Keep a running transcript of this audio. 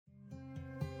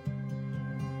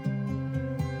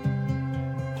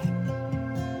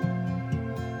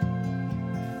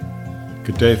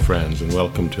Good day, friends, and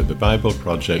welcome to the Bible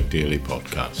Project Daily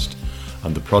Podcast.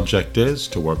 And the project is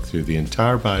to work through the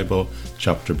entire Bible,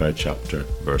 chapter by chapter,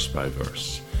 verse by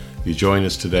verse. You join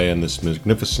us today on this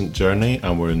magnificent journey,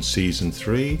 and we're in season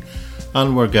 3,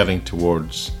 and we're getting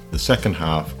towards the second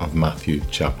half of Matthew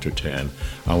chapter 10.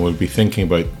 And we'll be thinking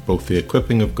about both the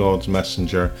equipping of God's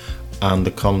messenger and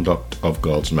the conduct of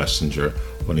God's messenger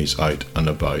when he's out and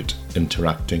about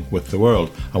interacting with the world,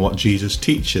 and what Jesus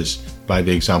teaches by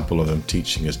the example of him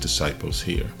teaching his disciples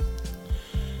here.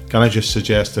 Can I just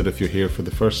suggest that if you're here for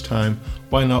the first time,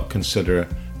 why not consider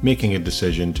making a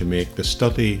decision to make the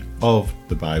study of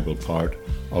the Bible part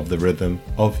of the rhythm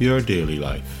of your daily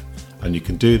life? And you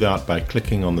can do that by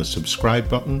clicking on the subscribe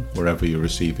button wherever you're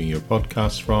receiving your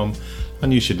podcast from,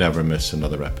 and you should never miss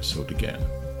another episode again.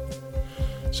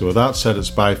 So with that said, it's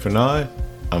bye for now,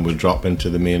 and we'll drop into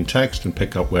the main text and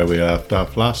pick up where we left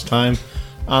off last time,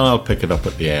 and I'll pick it up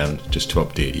at the end just to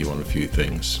update you on a few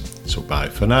things. So bye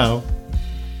for now.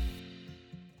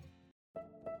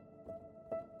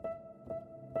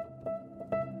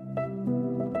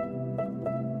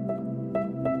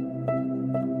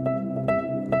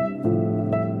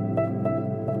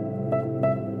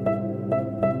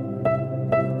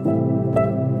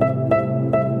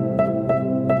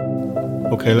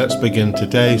 Okay, let's begin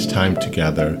today's time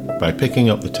together by picking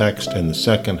up the text in the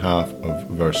second half of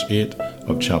verse 8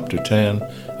 of chapter 10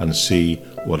 and see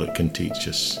what it can teach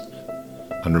us.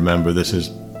 And remember, this is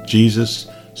Jesus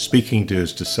speaking to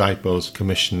his disciples,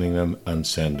 commissioning them and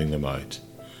sending them out.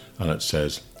 And it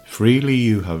says, "Freely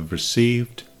you have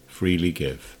received, freely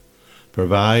give.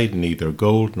 Provide neither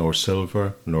gold nor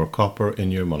silver nor copper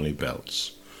in your money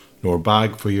belts, nor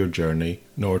bag for your journey,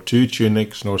 nor 2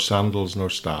 tunics, nor sandals, nor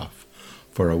staff.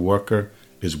 For a worker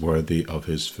is worthy of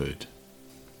his food."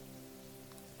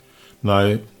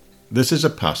 Now, this is a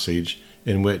passage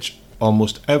in which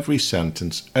almost every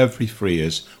sentence, every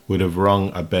phrase would have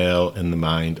rung a bell in the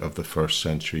mind of the first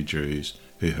century Jews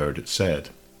who heard it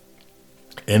said.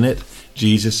 In it,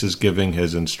 Jesus is giving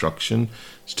his instruction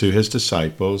to his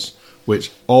disciples,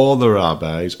 which all the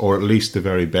rabbis, or at least the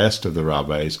very best of the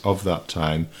rabbis of that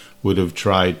time, would have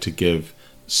tried to give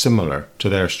similar to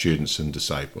their students and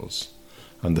disciples.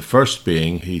 And the first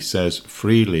being, he says,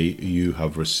 freely you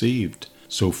have received,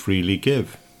 so freely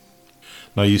give.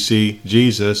 Now you see,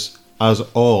 Jesus, as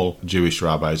all Jewish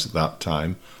rabbis at that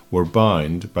time, were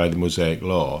bound by the Mosaic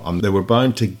law, and they were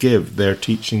bound to give their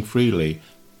teaching freely,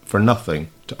 for nothing,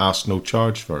 to ask no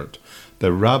charge for it.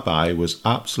 The rabbi was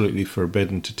absolutely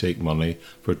forbidden to take money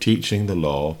for teaching the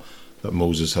law that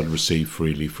Moses had received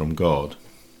freely from God.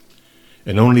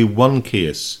 In only one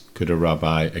case could a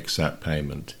rabbi accept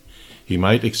payment. He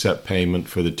might accept payment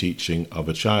for the teaching of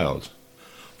a child.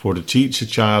 For to teach a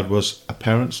child was a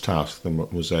parent's task, the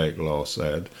Mosaic law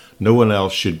said. No one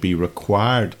else should be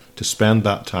required to spend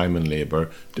that time and labour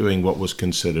doing what was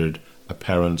considered a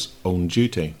parent's own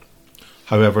duty.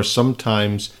 However,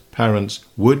 sometimes parents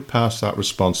would pass that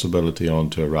responsibility on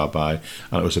to a rabbi,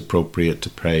 and it was appropriate to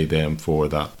pay them for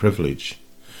that privilege.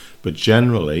 But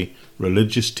generally,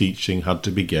 religious teaching had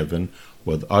to be given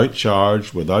without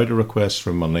charge, without a request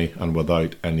for money, and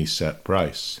without any set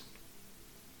price.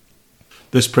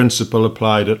 This principle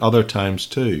applied at other times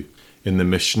too. In the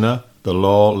Mishnah, the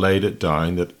law laid it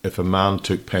down that if a man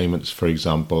took payments, for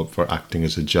example, for acting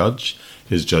as a judge,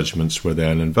 his judgments were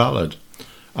then invalid.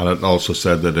 And it also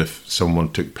said that if someone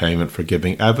took payment for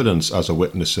giving evidence as a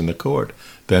witness in the court,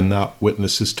 then that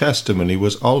witness's testimony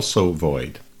was also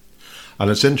void. And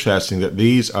it's interesting that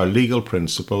these are legal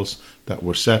principles that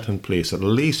were set in place at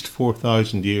least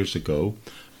 4,000 years ago,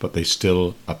 but they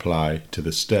still apply to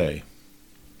this day.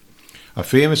 A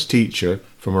famous teacher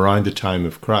from around the time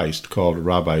of Christ, called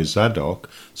Rabbi Zadok,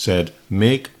 said,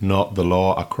 "Make not the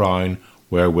law a crown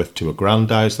wherewith to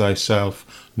aggrandize thyself,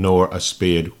 nor a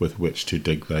spade with which to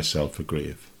dig thyself a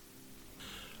grave."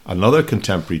 Another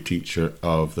contemporary teacher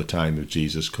of the time of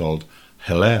Jesus, called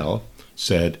Hillel,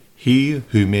 said, "He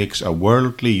who makes a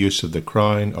worldly use of the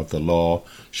crown of the law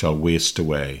shall waste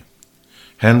away.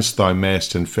 Hence thou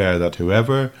mayst infer that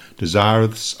whoever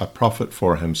desireth a profit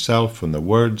for himself from the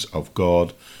words of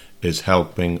God is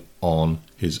helping on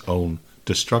his own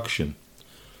destruction."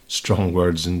 Strong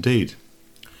words indeed.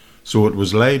 So it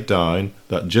was laid down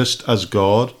that just as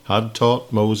God had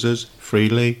taught Moses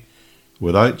freely,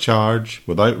 without charge,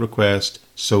 without request,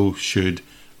 so should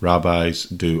rabbis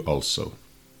do also.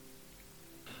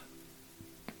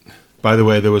 By the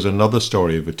way, there was another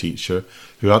story of a teacher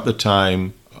who at the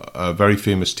time, a very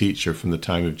famous teacher from the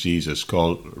time of Jesus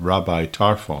called Rabbi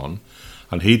Tarfon,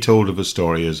 And he told of a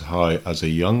story as how, as a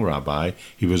young rabbi,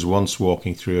 he was once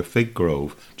walking through a fig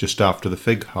grove just after the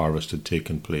fig harvest had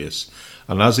taken place.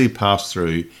 And as he passed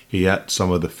through, he ate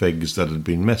some of the figs that had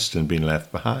been missed and been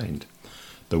left behind.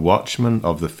 The watchman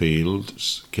of the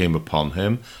fields came upon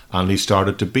him, and he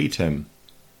started to beat him.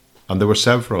 And there were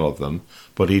several of them,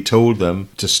 but he told them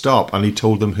to stop, and he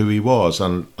told them who he was.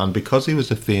 And because he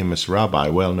was a famous rabbi,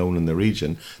 well known in the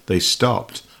region, they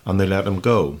stopped and they let him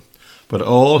go. But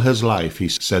all his life he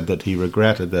said that he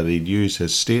regretted that he'd used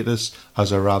his status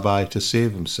as a rabbi to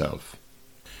save himself.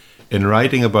 In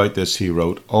writing about this he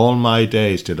wrote, "All my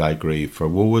days did I grieve, for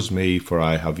woe is me, for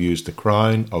I have used the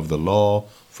crown of the law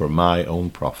for my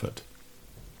own profit."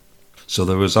 So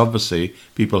there was obviously,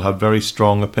 people have very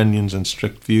strong opinions and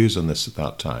strict views on this at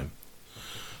that time.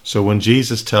 So when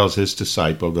Jesus tells his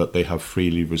disciple that they have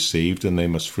freely received and they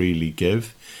must freely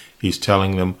give, he's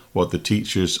telling them what the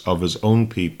teachers of his own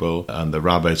people and the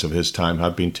rabbis of his time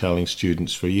had been telling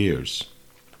students for years.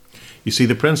 You see,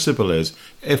 the principle is,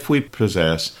 if we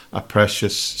possess a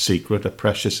precious secret, a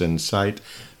precious insight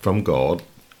from God,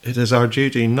 it is our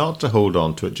duty not to hold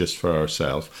on to it just for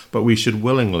ourselves, but we should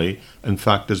willingly, in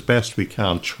fact, as best we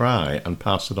can, try and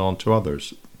pass it on to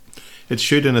others. It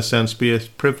should, in a sense, be a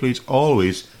privilege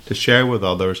always to share with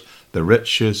others the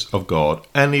riches of God,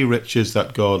 any riches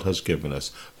that God has given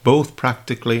us, both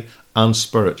practically and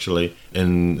spiritually,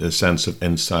 in the sense of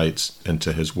insights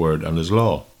into his word and his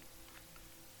law.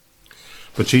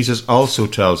 But Jesus also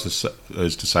tells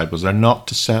his disciples they're not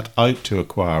to set out to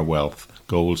acquire wealth,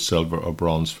 gold, silver, or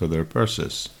bronze for their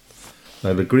purses.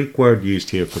 Now, the Greek word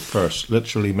used here for purse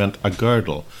literally meant a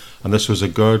girdle, and this was a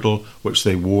girdle which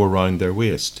they wore round their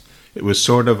waist. It was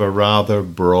sort of a rather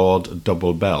broad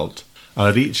double belt, and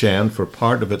at each end, for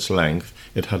part of its length,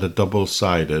 it had a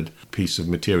double-sided piece of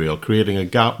material, creating a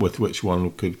gap with which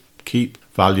one could keep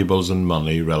valuables and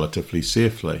money relatively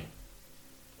safely.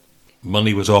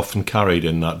 Money was often carried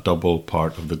in that double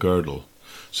part of the girdle,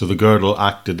 so the girdle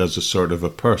acted as a sort of a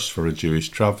purse for a Jewish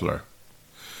traveller.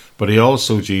 But he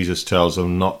also, Jesus tells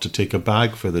them not to take a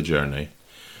bag for the journey.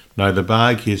 Now, the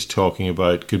bag he is talking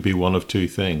about could be one of two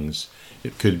things.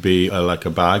 It could be like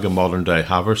a bag, a modern-day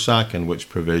haversack, in which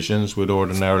provisions would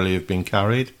ordinarily have been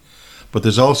carried. But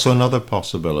there's also another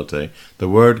possibility. The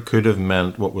word could have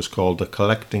meant what was called a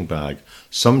collecting bag.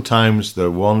 Sometimes the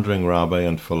wandering rabbi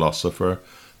and philosopher,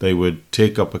 they would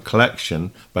take up a collection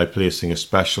by placing a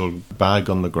special bag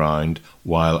on the ground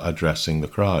while addressing the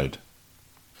crowd.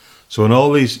 So in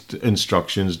all these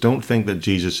instructions, don't think that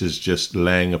Jesus is just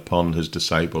laying upon his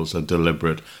disciples a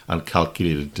deliberate and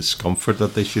calculated discomfort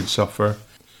that they should suffer.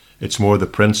 It's more the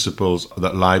principles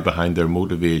that lie behind their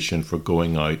motivation for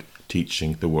going out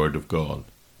teaching the Word of God.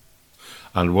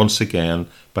 And once again,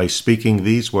 by speaking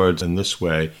these words in this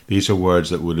way, these are words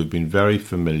that would have been very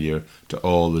familiar to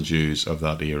all the Jews of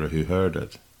that era who heard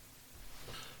it.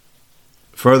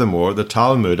 Furthermore, the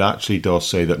Talmud actually does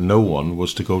say that no one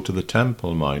was to go to the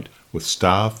Temple Mount with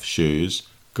staff, shoes,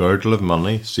 girdle of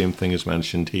money, same thing as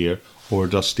mentioned here, or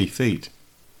dusty feet.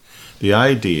 The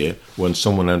idea, when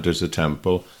someone enters the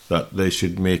temple, that they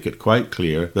should make it quite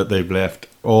clear that they've left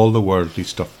all the worldly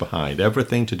stuff behind,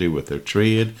 everything to do with their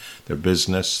trade, their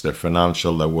business, their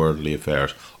financial, their worldly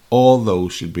affairs. All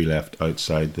those should be left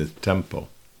outside the temple.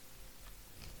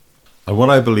 And what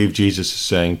I believe Jesus is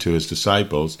saying to his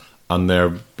disciples, and there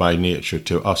by nature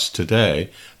to us today,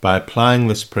 by applying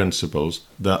these principles,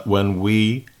 that when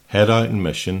we head out in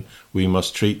mission, we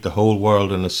must treat the whole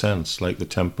world in a sense like the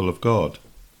temple of God.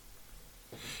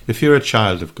 If you're a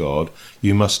child of God,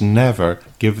 you must never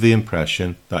give the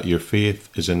impression that your faith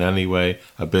is in any way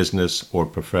a business or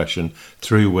profession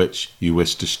through which you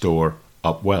wish to store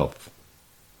up wealth.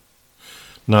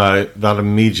 Now, that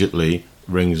immediately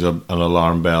rings an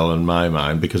alarm bell in my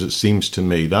mind, because it seems to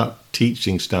me that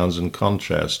teaching stands in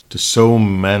contrast to so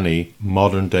many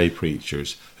modern-day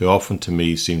preachers who often to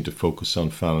me seem to focus on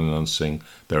financing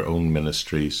their own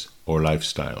ministries or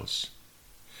lifestyles.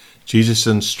 Jesus'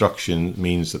 instruction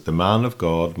means that the man of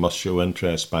God must show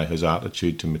interest by his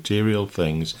attitude to material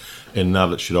things, in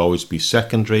that it should always be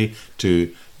secondary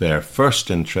to their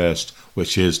first interest,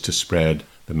 which is to spread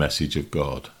the message of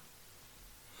God.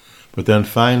 But then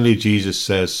finally Jesus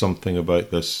says something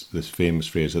about this famous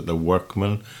phrase that the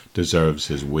workman deserves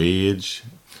his wage,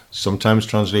 sometimes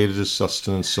translated as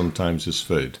sustenance, sometimes as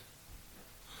food.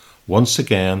 Once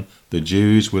again, the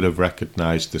Jews would have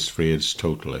recognized this phrase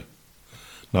totally.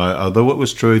 Now, although it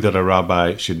was true that a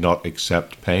rabbi should not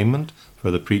accept payment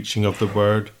for the preaching of the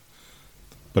word,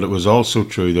 but it was also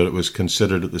true that it was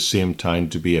considered at the same time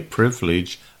to be a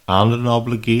privilege and an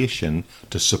obligation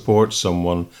to support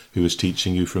someone who was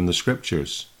teaching you from the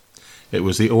scriptures. It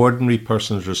was the ordinary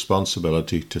person's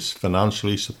responsibility to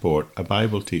financially support a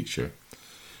Bible teacher.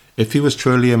 If he was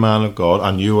truly a man of God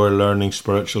and you are learning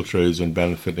spiritual truths and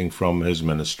benefiting from his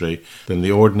ministry, then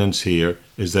the ordinance here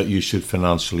is that you should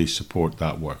financially support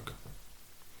that work.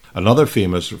 Another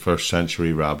famous first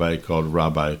century rabbi called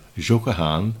Rabbi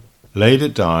Jochanan laid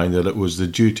it down that it was the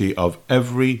duty of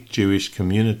every Jewish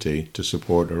community to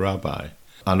support a rabbi,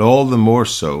 and all the more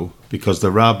so because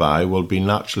the rabbi will be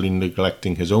naturally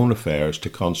neglecting his own affairs to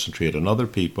concentrate on other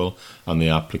people and the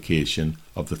application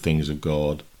of the things of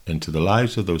God into the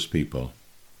lives of those people.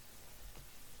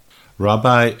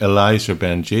 Rabbi Eliezer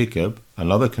ben Jacob,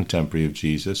 another contemporary of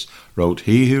Jesus, wrote,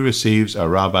 "He who receives a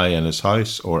rabbi in his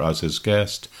house or as his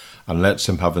guest and lets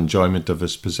him have enjoyment of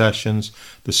his possessions,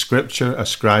 the scripture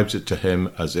ascribes it to him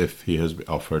as if he has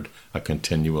offered a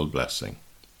continual blessing."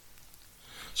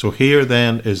 So here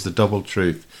then is the double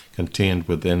truth contained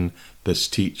within this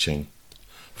teaching.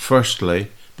 Firstly,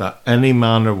 that any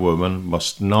man or woman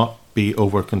must not be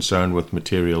over concerned with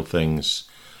material things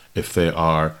if they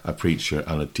are a preacher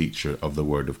and a teacher of the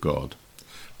Word of God.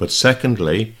 But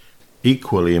secondly,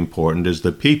 equally important is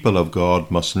the people of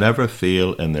God must never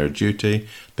fail in their duty,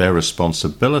 their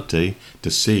responsibility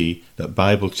to see that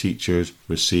Bible teachers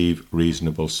receive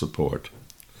reasonable support.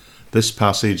 This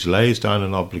passage lays down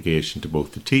an obligation to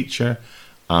both the teacher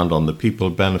and on the people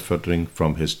benefiting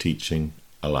from his teaching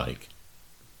alike.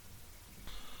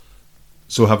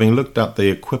 So having looked at the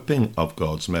equipping of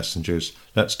God's messengers,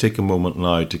 let's take a moment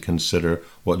now to consider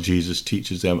what Jesus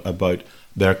teaches them about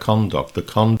their conduct, the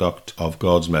conduct of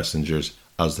God's messengers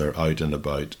as they're out and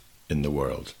about in the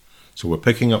world. So we're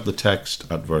picking up the text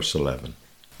at verse 11,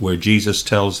 where Jesus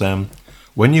tells them,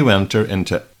 "When you enter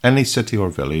into any city or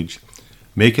village,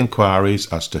 make inquiries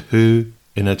as to who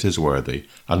in it is worthy,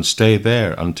 and stay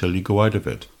there until you go out of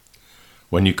it.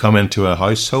 When you come into a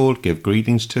household, give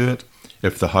greetings to it.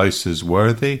 If the house is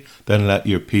worthy, then let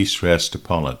your peace rest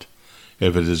upon it.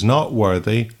 If it is not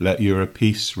worthy, let your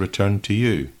peace return to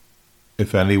you.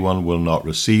 If anyone will not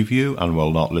receive you and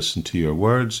will not listen to your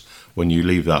words, when you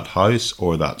leave that house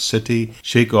or that city,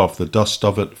 shake off the dust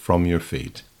of it from your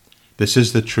feet. This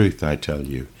is the truth, I tell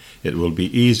you. It will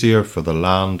be easier for the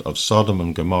land of Sodom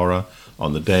and Gomorrah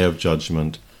on the day of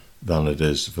judgment than it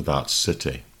is for that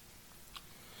city."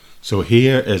 So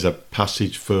here is a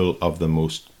passage full of the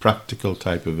most practical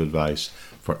type of advice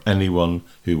for anyone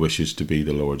who wishes to be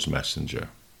the Lord's messenger.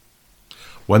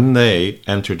 When they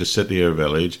entered a city or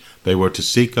village, they were to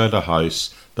seek out a house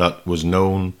that was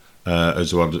known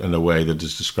as well in a way that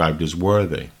is described as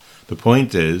worthy. The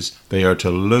point is, they are to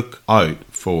look out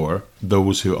for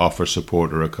those who offer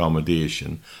support or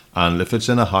accommodation, and if it's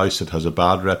in a house that has a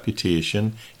bad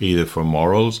reputation, either for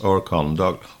morals or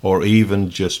conduct, or even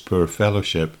just poor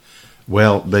fellowship,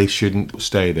 well, they shouldn't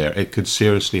stay there. It could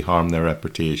seriously harm their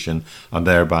reputation and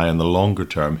thereby in the longer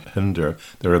term hinder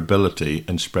their ability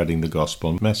in spreading the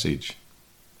gospel message.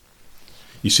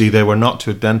 You see, they were not to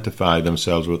identify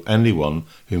themselves with anyone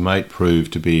who might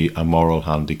prove to be a moral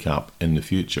handicap in the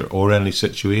future, or any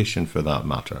situation for that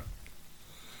matter.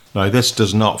 Now, this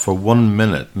does not for 1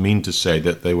 minute mean to say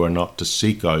that they were not to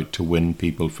seek out to win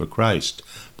people for Christ,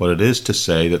 but it is to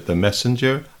say that the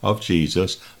messenger of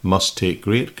Jesus must take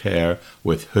great care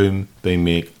with whom they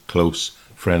make close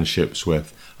friendships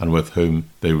with and with whom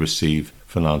they receive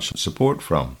financial support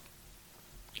from.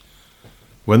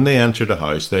 When they entered a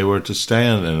house, they were to stay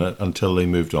in it until they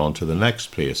moved on to the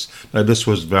next place. Now, this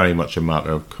was very much a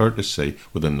matter of courtesy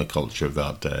within the culture of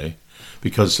that day,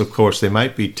 because, of course, they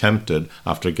might be tempted,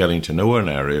 after getting to know an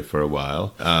area for a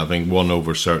while, having won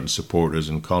over certain supporters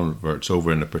and converts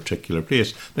over in a particular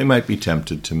place, they might be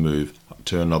tempted to move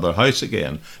to another house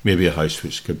again, maybe a house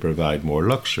which could provide more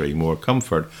luxury, more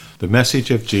comfort. The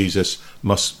message of Jesus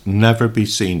must never be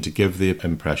seen to give the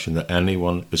impression that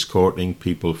anyone is courting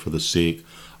people for the sake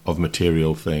of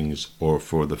material things or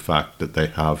for the fact that they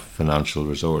have financial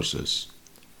resources,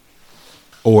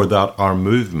 or that our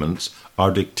movements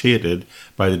are dictated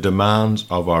by the demands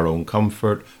of our own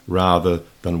comfort rather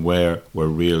than where we're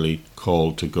really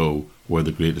called to go, where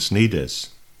the greatest need is.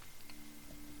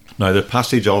 Now, the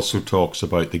passage also talks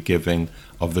about the giving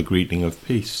of the greeting of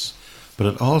peace, but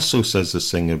it also says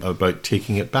this thing about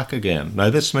taking it back again.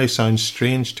 Now, this may sound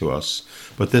strange to us,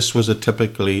 but this was a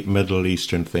typically Middle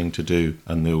Eastern thing to do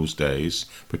in those days,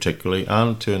 particularly,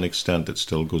 and to an extent it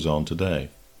still goes on today.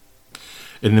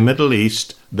 In the Middle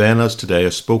East, then as today,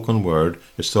 a spoken word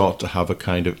is thought to have a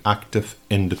kind of active,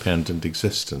 independent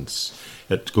existence.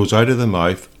 It goes out of the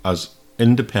mouth as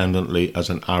independently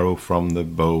as an arrow from the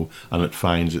bow, and it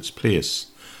finds its place.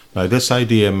 Now, this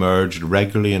idea emerged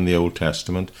regularly in the Old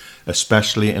Testament,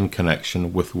 especially in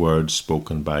connection with words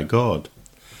spoken by God.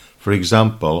 For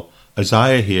example,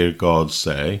 Isaiah heard God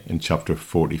say in chapter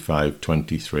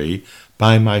 45:23,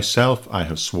 "By myself I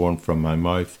have sworn from my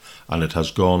mouth, and it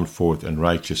has gone forth in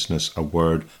righteousness, a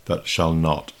word that shall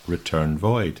not return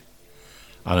void."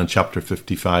 And in chapter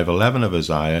 55:11 of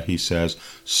Isaiah, he says,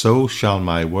 "So shall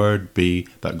my word be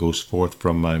that goes forth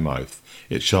from my mouth.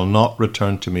 It shall not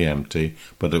return to me empty,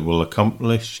 but it will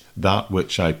accomplish that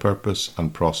which I purpose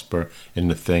and prosper in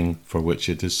the thing for which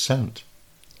it is sent."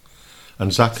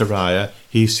 And Zechariah,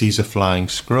 he sees a flying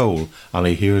scroll, and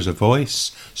he hears a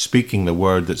voice speaking the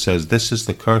word that says, "This is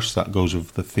the curse that goes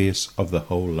over the face of the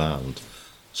whole land."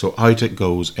 So out it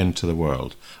goes into the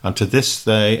world. And to this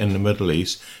day in the Middle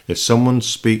East, if someone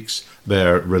speaks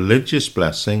their religious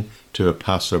blessing to a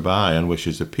passerby and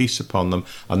wishes a peace upon them,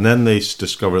 and then they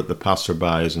discover that the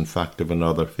passerby is in fact of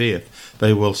another faith,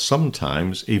 they will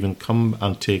sometimes even come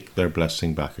and take their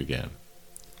blessing back again.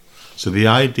 So the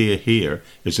idea here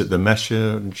is that the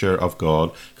messenger of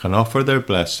God can offer their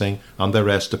blessing and their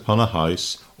rest upon a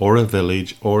house or a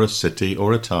village or a city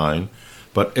or a town,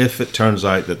 but if it turns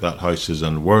out that that house is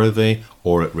unworthy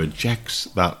or it rejects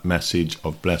that message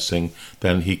of blessing,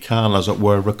 then he can, as it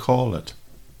were, recall it.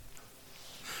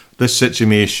 This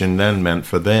situation then meant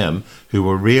for them, who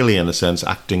were really in a sense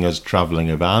acting as travelling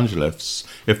evangelists,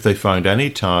 if they found any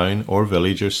town or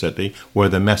village or city where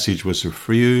the message was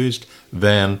refused,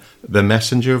 then the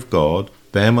messenger of God,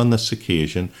 them on this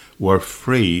occasion, were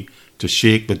free to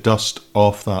shake the dust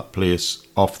off that place,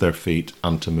 off their feet,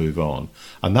 and to move on.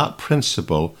 And that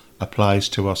principle applies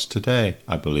to us today,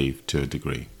 I believe, to a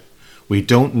degree. We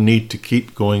don't need to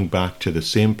keep going back to the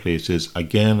same places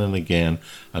again and again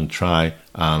and try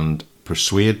and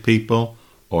persuade people,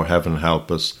 or heaven help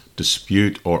us,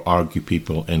 dispute or argue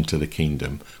people into the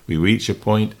kingdom. We reach a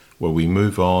point where we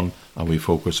move on and we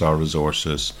focus our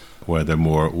resources where they're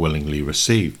more willingly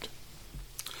received.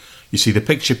 You see, the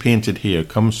picture painted here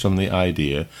comes from the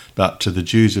idea that to the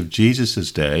Jews of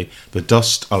Jesus' day, the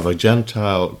dust of a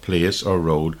Gentile place or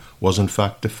road was in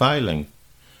fact defiling.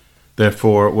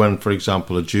 Therefore, when, for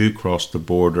example, a Jew crossed the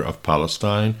border of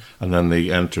Palestine and then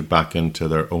they entered back into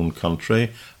their own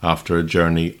country after a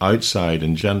journey outside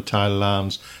in Gentile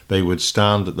lands, they would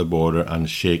stand at the border and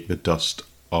shake the dust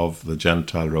of the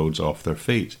Gentile roads off their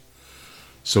feet,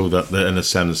 so that, in a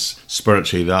sense,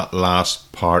 spiritually, that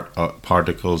last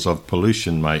particles of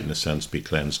pollution might, in a sense, be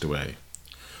cleansed away.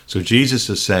 So Jesus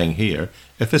is saying here,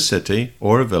 if a city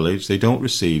or a village, they don't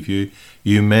receive you,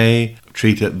 you may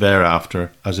treat it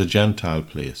thereafter as a Gentile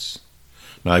place.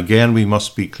 Now again, we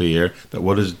must be clear that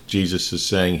what Jesus is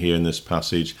saying here in this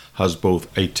passage has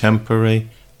both a temporary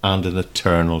and an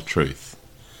eternal truth.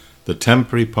 The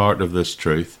temporary part of this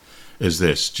truth is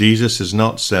this: Jesus is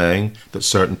not saying that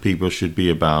certain people should be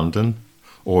abandoned,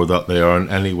 or that they are in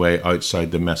any way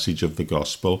outside the message of the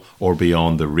gospel or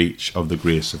beyond the reach of the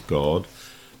grace of God.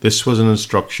 This was an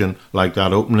instruction like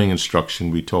that opening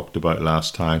instruction we talked about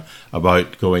last time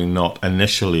about going not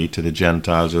initially to the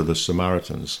Gentiles or the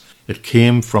Samaritans. It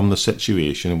came from the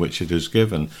situation in which it is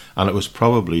given, and it was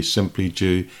probably simply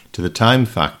due to the time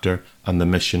factor and the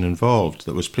mission involved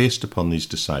that was placed upon these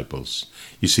disciples.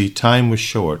 You see, time was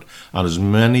short, and as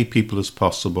many people as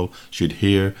possible should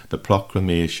hear the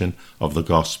proclamation of the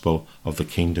gospel of the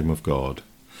kingdom of God.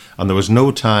 And there was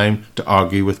no time to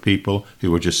argue with people who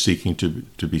were just seeking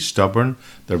to be stubborn.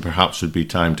 There perhaps would be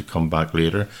time to come back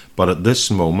later. But at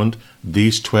this moment,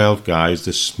 these 12 guys,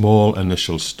 this small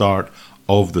initial start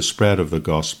of the spread of the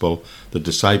gospel, the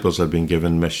disciples had been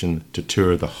given mission to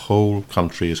tour the whole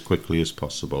country as quickly as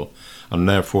possible. And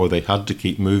therefore they had to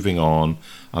keep moving on,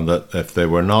 and that if they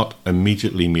were not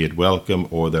immediately made welcome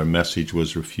or their message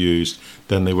was refused,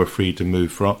 then they were free to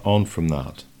move on from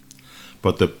that.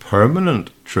 But the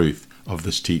permanent truth of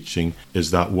this teaching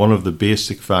is that one of the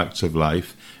basic facts of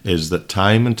life is that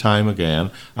time and time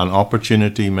again an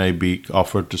opportunity may be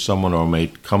offered to someone or may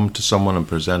come to someone and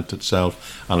present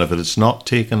itself, and if it is not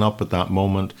taken up at that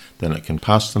moment, then it can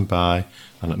pass them by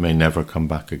and it may never come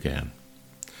back again.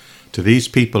 To these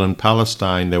people in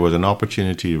Palestine there was an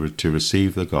opportunity to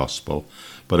receive the gospel,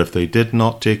 but if they did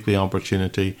not take the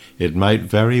opportunity, it might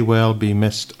very well be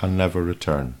missed and never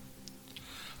return.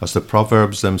 As the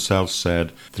Proverbs themselves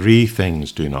said, 3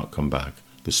 things do not come back: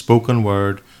 the spoken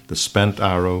word, the spent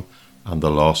arrow, and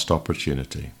the lost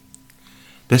opportunity.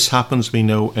 This happens, we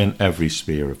know, in every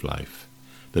sphere of life.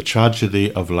 The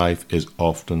tragedy of life is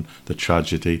often the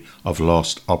tragedy of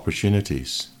lost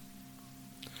opportunities.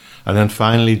 And then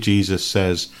finally Jesus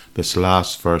says, this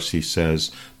last verse, he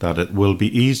says that it will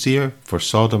be easier for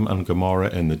Sodom and Gomorrah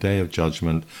in the day of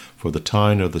judgment for the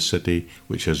town or the city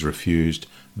which has refused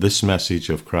this message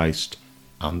of Christ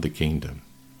and the kingdom.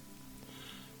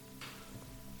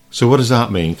 So what does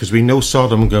that mean? Because we know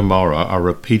Sodom and Gomorrah are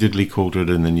repeatedly quoted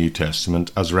in the New Testament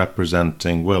as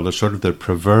representing, well, they're sort of the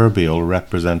proverbial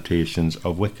representations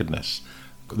of wickedness.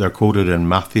 They're quoted in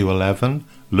Matthew 11,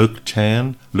 Luke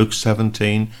 10, Luke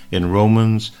 17, in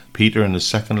Romans, Peter in his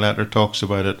second letter talks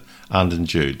about it, and in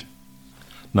Jude.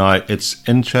 Now, it's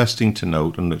interesting to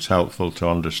note, and it's helpful to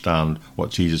understand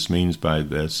what Jesus means by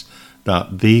this,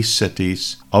 that these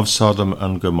cities of Sodom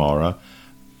and Gomorrah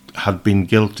had been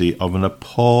guilty of an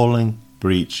appalling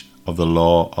breach of the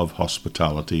law of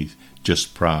hospitality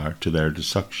just prior to their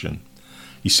destruction.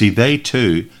 You see, they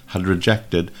too had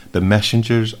rejected the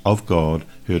messengers of God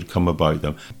who had come about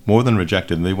them. More than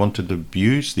rejected them, they wanted to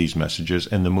abuse these messengers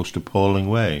in the most appalling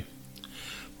way.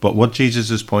 But what Jesus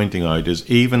is pointing out is,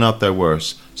 even at their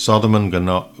worst, Sodom and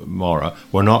Gomorrah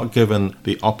were not given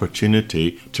the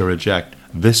opportunity to reject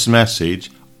this message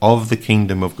of the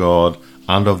kingdom of God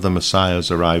and of the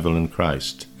Messiah's arrival in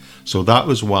Christ. So that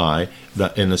was why,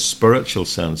 that in a spiritual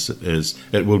sense,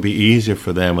 it will be easier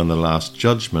for them in the last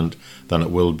judgment than it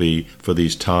will be for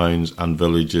these towns and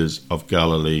villages of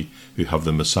Galilee who have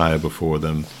the Messiah before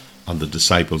them and the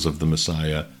disciples of the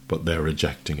Messiah, but they're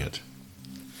rejecting it.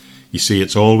 You see,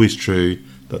 it's always true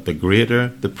that the greater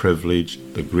the privilege,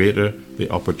 the greater the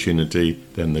opportunity,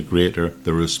 then the greater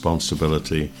the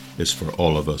responsibility is for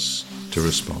all of us to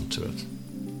respond to it.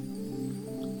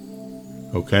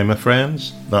 Okay, my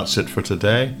friends, that's it for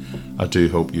today. I do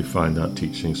hope you find that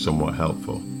teaching somewhat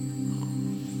helpful.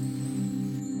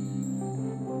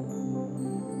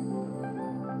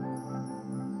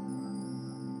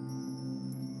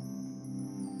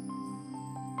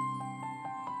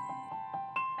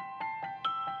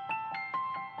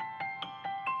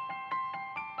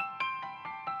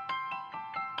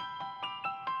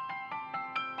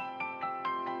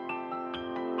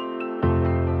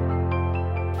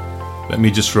 Let me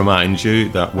just remind you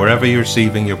that wherever you're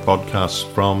receiving your podcasts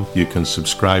from, you can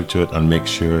subscribe to it and make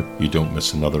sure you don't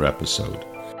miss another episode.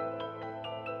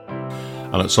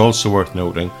 And it's also worth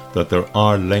noting that there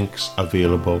are links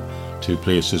available to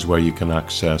places where you can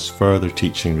access further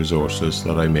teaching resources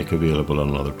that I make available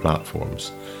on other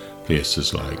platforms.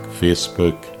 Places like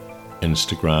Facebook,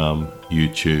 Instagram,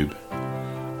 YouTube,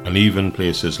 and even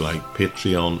places like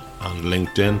Patreon and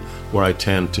LinkedIn, where I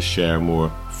tend to share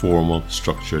more formal,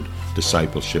 structured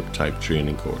discipleship type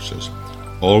training courses.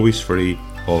 Always free,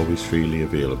 always freely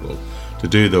available. To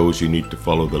do those, you need to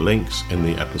follow the links in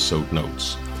the episode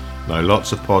notes. Now,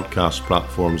 lots of podcast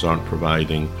platforms aren't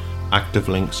providing active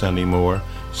links anymore,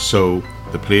 so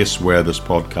the place where this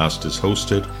podcast is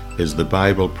hosted is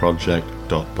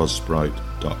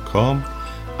thebibleproject.buzzsprout.com.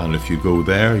 And if you go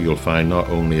there, you'll find not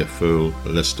only a full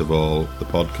list of all the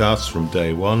podcasts from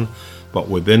day one, but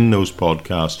within those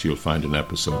podcasts you'll find an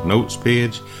episode notes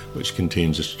page which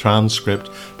contains a transcript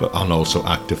and also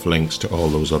active links to all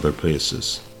those other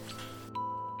places.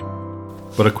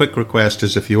 But a quick request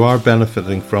is, if you are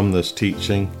benefiting from this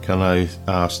teaching, can I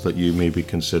ask that you maybe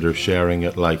consider sharing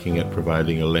it, liking it,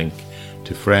 providing a link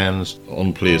to friends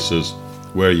on places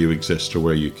where you exist or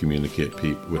where you communicate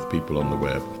with people on the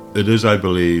web. It is, I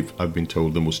believe, I've been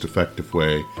told, the most effective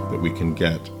way that we can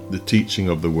get the teaching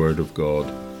of the Word of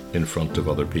God in front of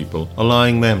other people,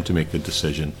 allowing them to make the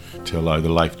decision to allow the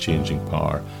life-changing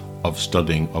power of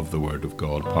studying of the Word of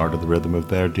God part of the rhythm of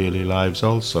their daily lives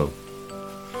also.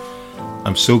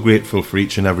 I'm so grateful for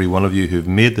each and every one of you who've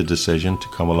made the decision to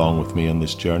come along with me on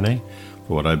this journey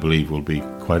for what I believe will be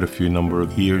quite a few number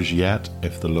of years yet,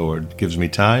 if the Lord gives me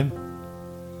time.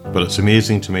 But it's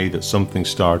amazing to me that something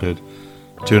started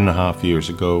 2.5 years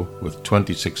ago with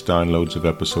 26 downloads of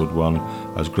episode 1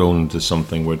 has grown into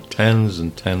something where tens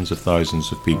and tens of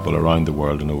thousands of people around the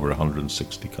world in over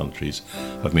 160 countries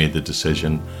have made the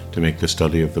decision to make the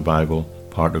study of the Bible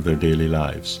part of their daily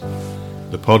lives.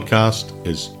 The podcast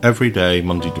is every day,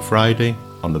 Monday to Friday,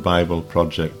 on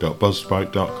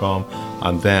thebibleproject.buzzsprout.com,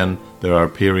 and then there are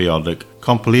periodic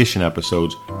compilation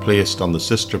episodes placed on the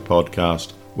sister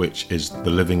podcast, which is the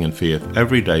Living in Faith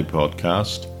Everyday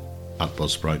podcast at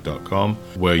buzzsprout.com,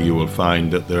 where you will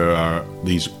find that there are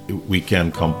these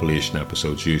weekend compilation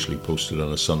episodes usually posted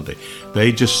on a Sunday.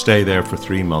 They just stay there for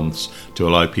 3 months to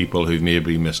allow people who've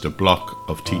maybe missed a block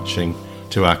of teaching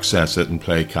to access it and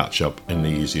play catch up in the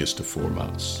easiest of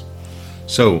formats.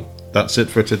 So that's it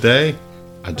for today.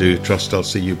 I do trust I'll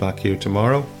see you back here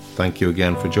tomorrow. Thank you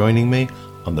again for joining me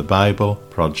on the Bible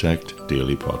Project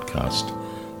Daily Podcast.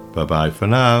 Bye bye for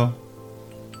now.